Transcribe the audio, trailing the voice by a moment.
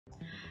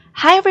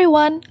Hi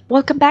everyone,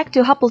 welcome back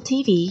to Hubble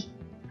TV.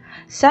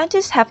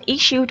 Scientists have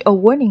issued a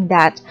warning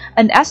that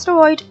an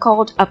asteroid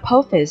called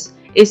Apophis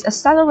is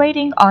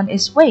accelerating on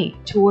its way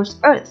towards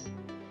Earth.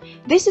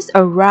 This is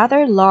a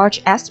rather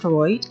large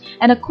asteroid,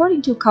 and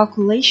according to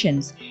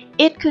calculations,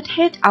 it could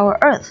hit our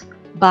Earth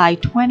by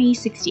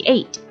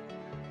 2068.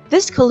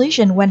 This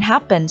collision, when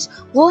happens,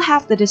 will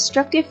have the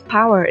destructive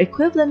power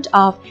equivalent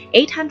of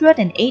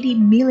 880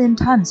 million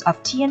tons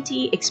of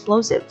TNT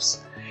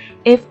explosives.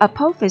 If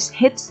Apophis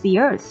hits the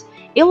Earth,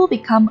 it will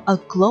become a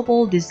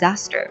global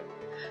disaster.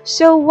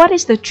 So what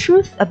is the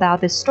truth about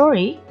this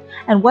story?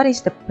 And what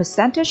is the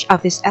percentage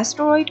of this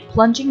asteroid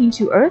plunging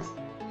into Earth?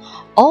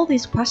 All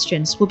these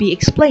questions will be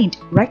explained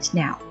right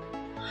now.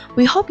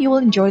 We hope you will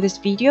enjoy this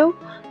video.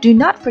 Do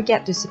not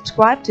forget to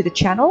subscribe to the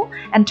channel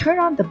and turn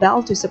on the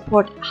bell to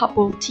support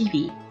Hubble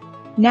TV.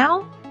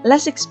 Now,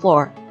 let's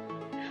explore.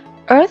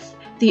 Earth,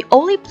 the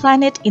only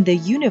planet in the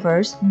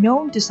universe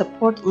known to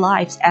support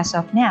lives as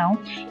of now,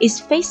 is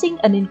facing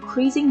an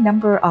increasing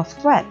number of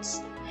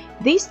threats.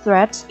 These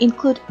threats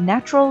include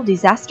natural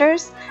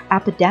disasters,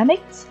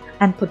 epidemics,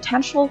 and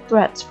potential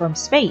threats from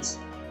space.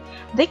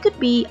 They could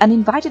be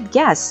uninvited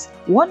guests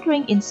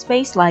wandering in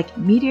space like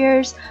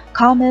meteors,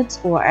 comets,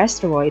 or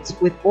asteroids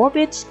with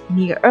orbits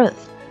near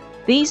Earth.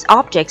 These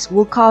objects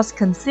will cause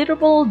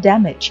considerable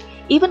damage,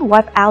 even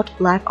wipe out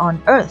life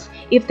on Earth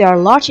if they are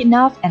large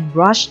enough and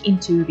rush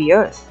into the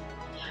Earth.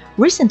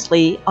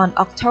 Recently, on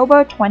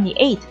October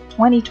 28,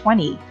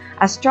 2020,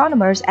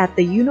 astronomers at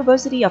the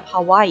University of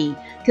Hawaii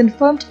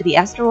confirmed the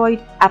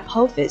asteroid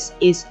Apophis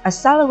is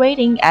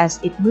accelerating as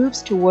it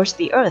moves towards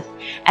the Earth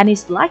and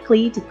is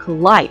likely to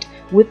collide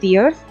with the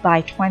Earth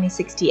by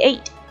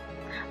 2068.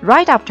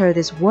 Right after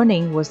this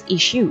warning was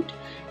issued,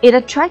 it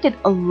attracted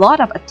a lot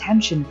of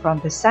attention from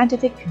the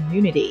scientific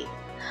community.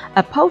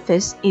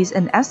 Apophis is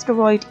an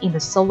asteroid in the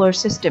solar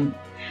system,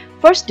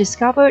 first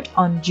discovered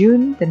on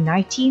June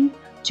 19,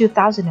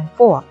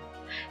 2004.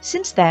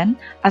 Since then,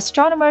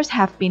 astronomers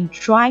have been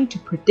trying to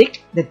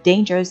predict the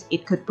dangers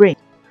it could bring.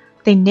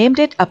 They named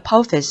it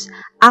Apophis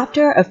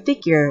after a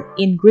figure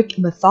in Greek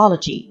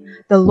mythology,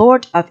 the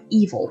Lord of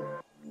Evil.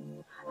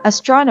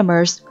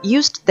 Astronomers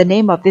used the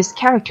name of this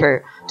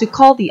character to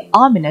call the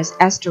ominous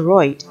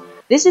asteroid.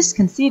 This is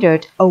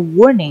considered a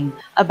warning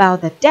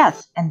about the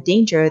death and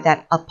danger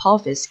that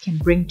Apophis can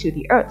bring to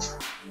the Earth.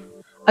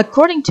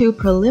 According to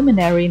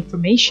preliminary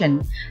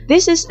information,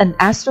 this is an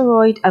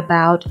asteroid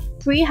about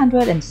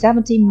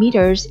 370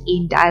 meters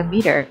in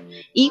diameter,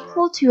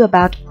 equal to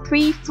about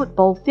 3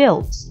 football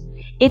fields.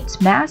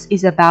 Its mass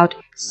is about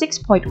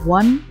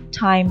 6.1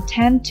 times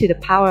 10 to the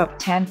power of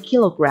 10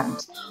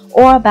 kilograms,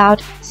 or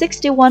about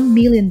 61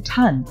 million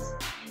tons.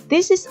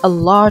 This is a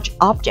large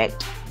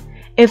object.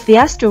 If the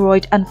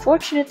asteroid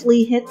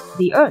unfortunately hit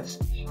the Earth,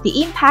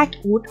 the impact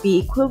would be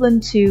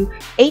equivalent to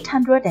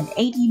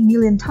 880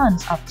 million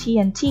tons of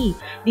TNT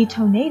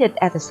detonated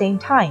at the same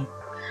time.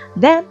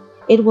 Then,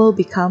 it will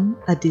become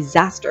a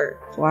disaster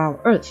for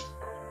our Earth.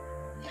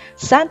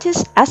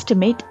 Scientists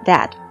estimate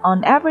that,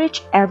 on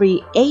average,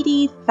 every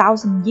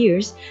 80,000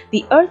 years,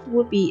 the Earth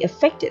would be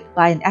affected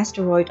by an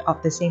asteroid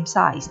of the same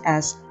size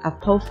as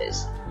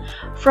Apophis.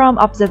 From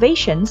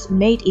observations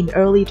made in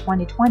early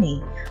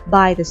 2020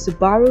 by the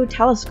Subaru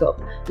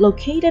telescope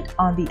located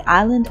on the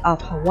island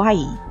of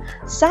Hawaii,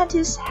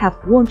 scientists have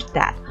warned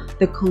that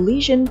the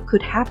collision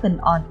could happen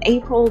on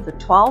April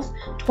 12,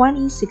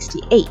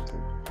 2068.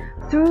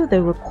 Through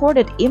the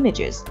recorded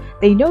images,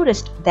 they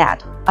noticed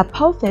that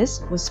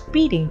Apophis was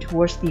speeding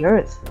towards the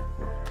Earth.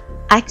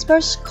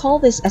 Experts call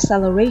this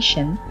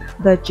acceleration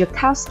the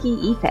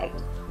Joukowsky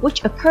effect,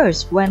 which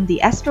occurs when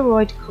the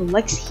asteroid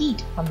collects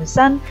heat from the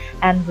Sun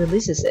and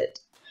releases it,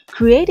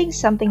 creating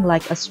something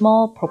like a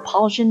small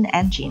propulsion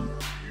engine,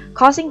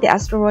 causing the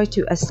asteroid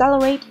to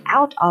accelerate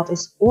out of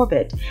its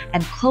orbit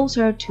and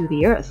closer to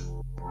the Earth.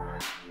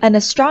 An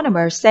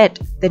astronomer said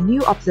the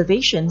new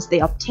observations they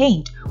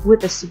obtained with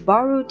the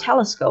Subaru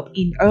telescope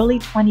in early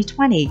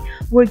 2020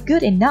 were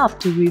good enough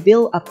to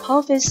reveal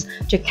Apophis'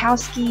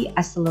 Joukowsky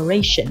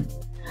acceleration.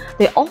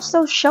 They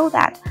also show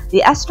that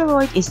the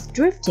asteroid is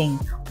drifting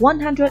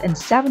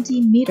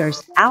 170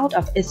 meters out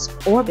of its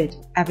orbit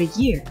every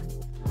year.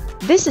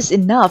 This is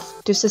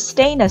enough to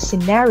sustain a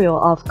scenario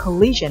of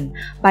collision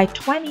by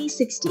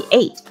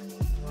 2068.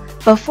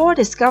 Before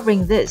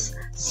discovering this,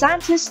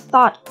 scientists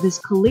thought this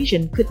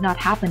collision could not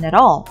happen at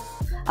all.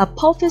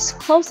 Apophis'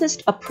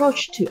 closest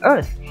approach to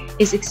Earth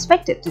is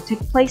expected to take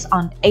place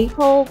on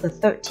April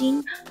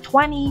 13,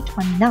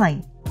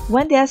 2029,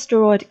 when the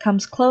asteroid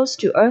comes close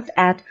to Earth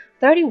at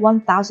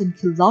 31,000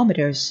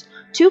 kilometers,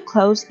 too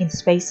close in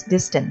space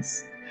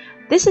distance.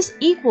 This is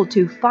equal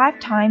to 5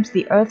 times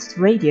the Earth's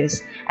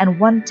radius and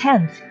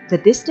 1/10 the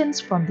distance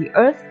from the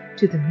Earth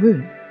to the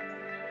Moon.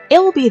 It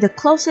will be the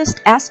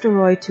closest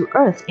asteroid to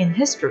Earth in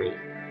history.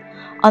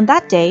 On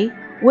that day,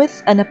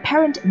 with an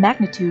apparent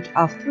magnitude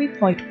of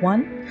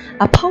 3.1,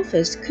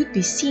 Apophis could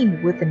be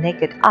seen with the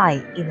naked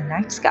eye in the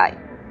night sky.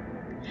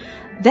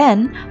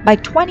 Then, by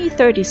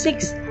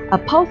 2036,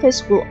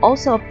 Apophis will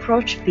also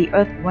approach the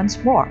Earth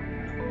once more.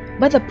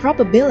 but the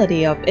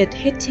probability of it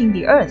hitting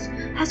the Earth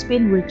has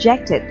been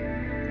rejected.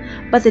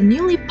 But the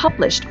newly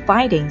published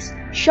findings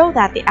show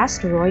that the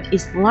asteroid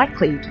is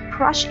likely to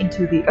crash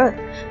into the Earth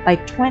by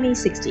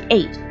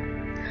 2068.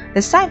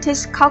 The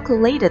scientists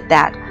calculated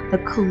that the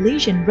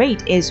collision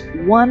rate is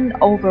 1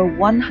 over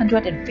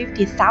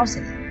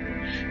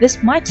 150,000.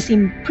 This might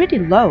seem pretty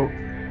low,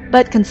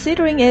 but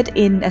considering it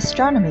in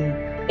astronomy,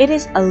 it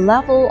is a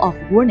level of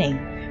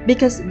warning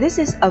because this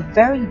is a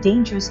very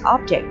dangerous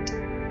object.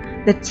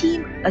 The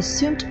team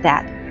assumed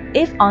that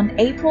if on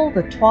April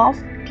the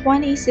 12th,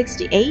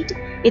 2068,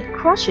 it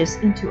crashes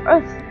into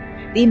Earth,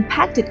 the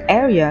impacted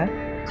area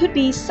could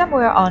be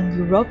somewhere on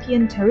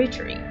European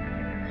territory.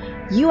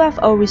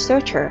 UFO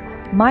researcher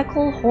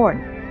Michael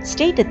Horn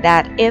stated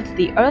that if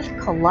the Earth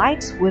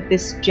collides with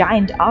this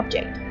giant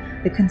object,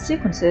 the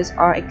consequences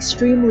are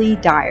extremely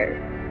dire.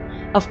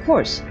 Of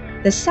course,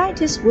 the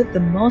scientists with the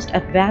most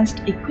advanced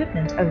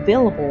equipment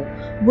available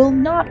will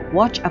not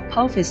watch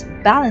Apophis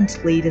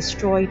violently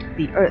destroy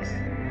the Earth.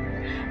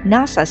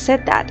 NASA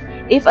said that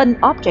if an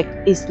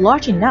object is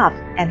large enough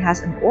and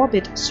has an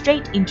orbit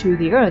straight into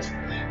the Earth,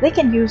 they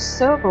can use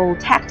several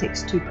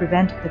tactics to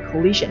prevent the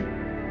collision.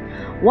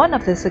 One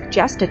of the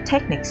suggested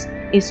techniques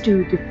is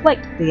to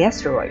deflect the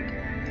asteroid.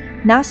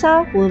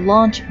 NASA will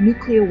launch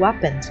nuclear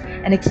weapons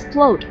and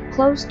explode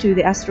close to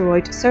the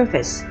asteroid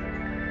surface.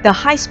 The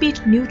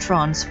high-speed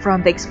neutrons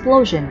from the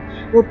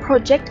explosion will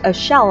project a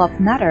shell of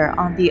matter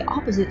on the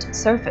opposite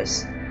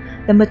surface.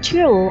 The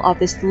material of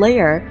this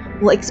layer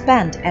will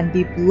expand and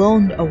be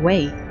blown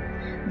away.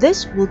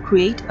 This will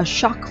create a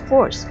shock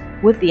force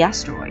with the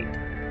asteroid.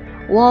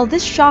 While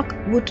this shock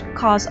would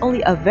cause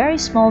only a very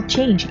small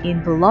change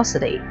in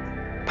velocity,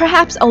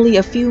 perhaps only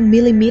a few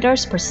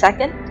millimeters per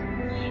second,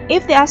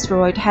 if the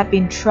asteroid had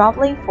been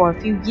traveling for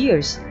a few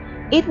years,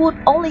 it would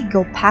only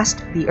go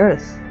past the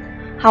Earth.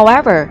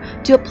 However,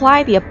 to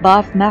apply the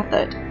above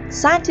method,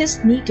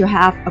 scientists need to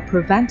have a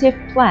preventive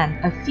plan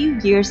a few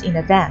years in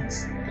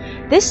advance.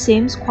 This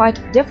seems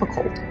quite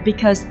difficult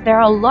because there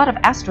are a lot of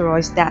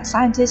asteroids that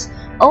scientists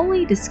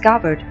only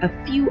discovered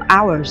a few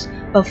hours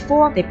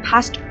before they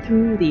passed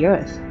through the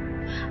Earth.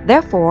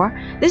 Therefore,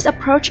 this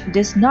approach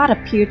does not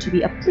appear to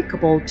be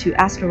applicable to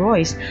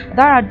asteroids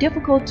that are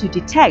difficult to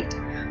detect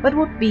but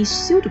would be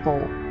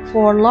suitable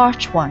for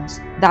large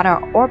ones that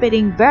are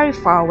orbiting very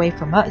far away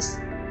from us.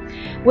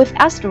 With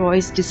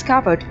asteroids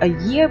discovered a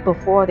year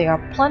before they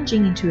are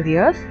plunging into the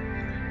Earth,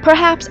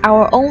 perhaps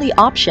our only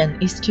option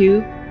is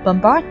to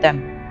bombard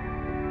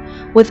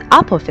them. With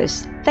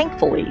Apophis,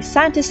 thankfully,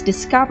 scientists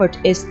discovered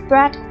its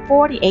threat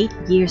 48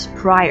 years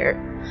prior.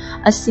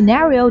 A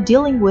scenario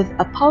dealing with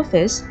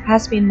Apophis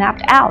has been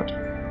mapped out.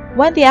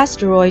 When the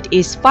asteroid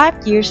is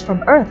 5 years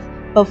from Earth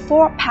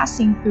before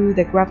passing through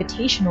the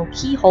gravitational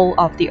keyhole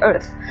of the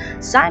Earth,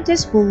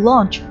 scientists will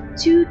launch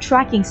 2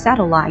 tracking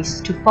satellites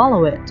to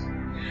follow it.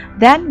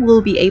 Then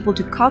we'll be able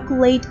to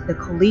calculate the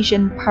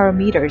collision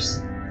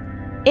parameters.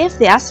 If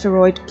the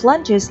asteroid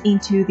plunges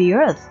into the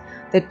Earth,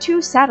 the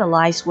 2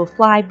 satellites will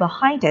fly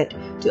behind it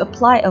to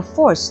apply a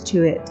force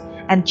to it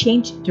and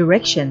change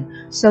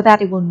direction so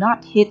that it will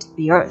not hit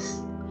the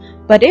Earth.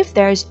 But if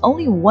there is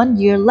only 1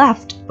 year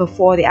left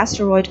before the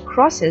asteroid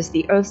crosses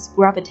the Earth's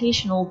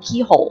gravitational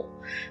keyhole,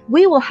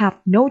 we will have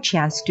no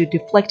chance to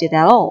deflect it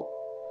at all.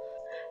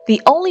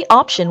 The only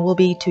option will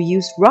be to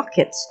use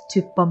rockets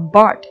to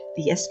bombard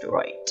the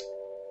asteroid.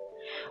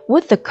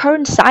 With the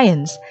current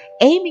science,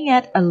 aiming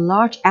at a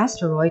large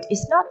asteroid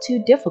is not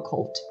too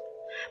difficult.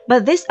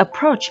 But this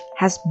approach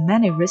has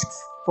many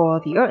risks for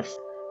the Earth,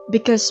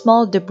 because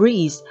small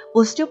debris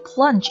will still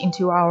plunge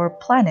into our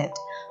planet,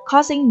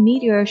 causing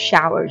meteor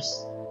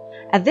showers.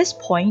 At this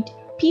point,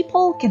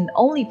 people can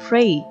only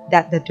pray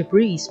that the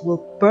debris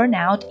will burn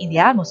out in the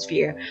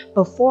atmosphere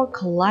before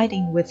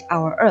colliding with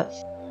our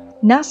Earth.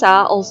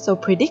 NASA also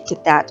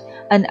predicted that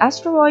an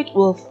asteroid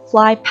will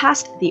fly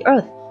past the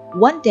Earth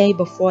 1 day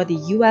before the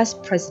US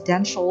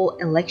presidential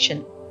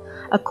election.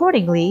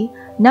 Accordingly,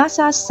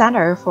 NASA's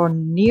Center for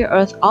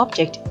Near-Earth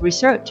Object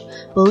Research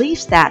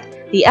believes that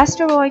the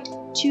asteroid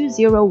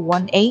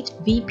 2018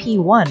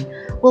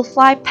 VP1 will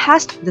fly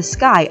past the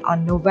sky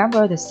on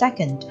November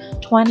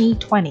 2nd,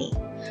 2020.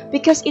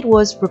 Because it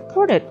was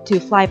reported to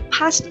fly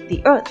past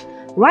the Earth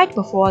right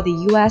before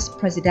the US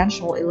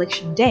presidential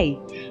election day,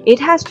 it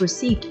has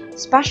received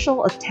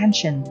special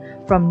attention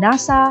from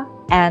NASA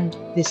and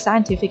the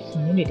scientific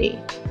community.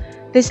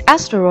 This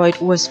asteroid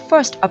was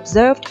first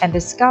observed and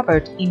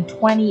discovered in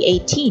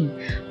 2018,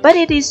 but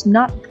it is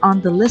not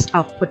on the list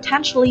of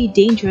potentially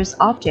dangerous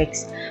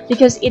objects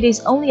because it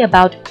is only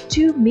about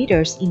 2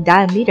 meters in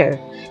diameter,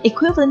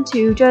 equivalent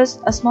to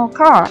just a small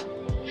car.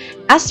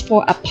 As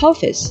for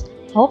Apophis,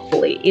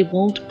 hopefully it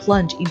won't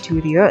plunge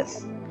into the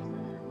Earth.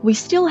 We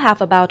still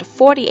have about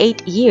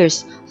 48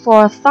 years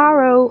for a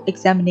thorough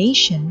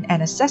examination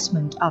and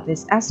assessment of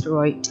this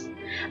asteroid.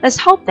 Let's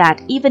hope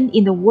that even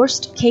in the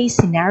worst-case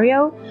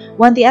scenario,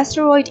 when the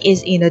asteroid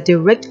is in a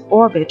direct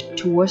orbit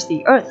towards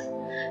the Earth,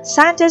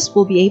 scientists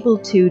will be able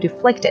to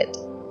deflect it.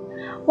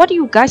 What do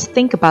you guys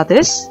think about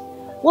this?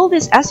 Will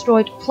this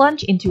asteroid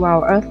plunge into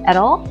our Earth at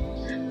all?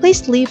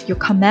 Please leave your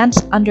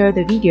comments under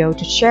the video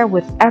to share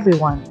with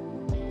everyone.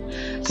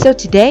 So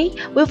today,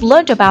 we've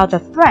learned about the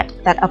threat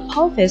that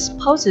Apophis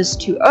poses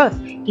to Earth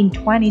in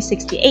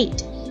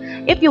 2068.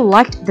 If you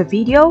liked the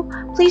video,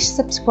 please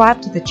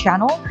subscribe to the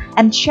channel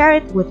and share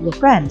it with your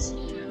friends.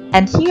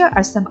 And here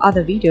are some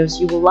other videos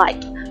you will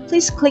like.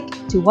 Please click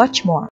to watch more.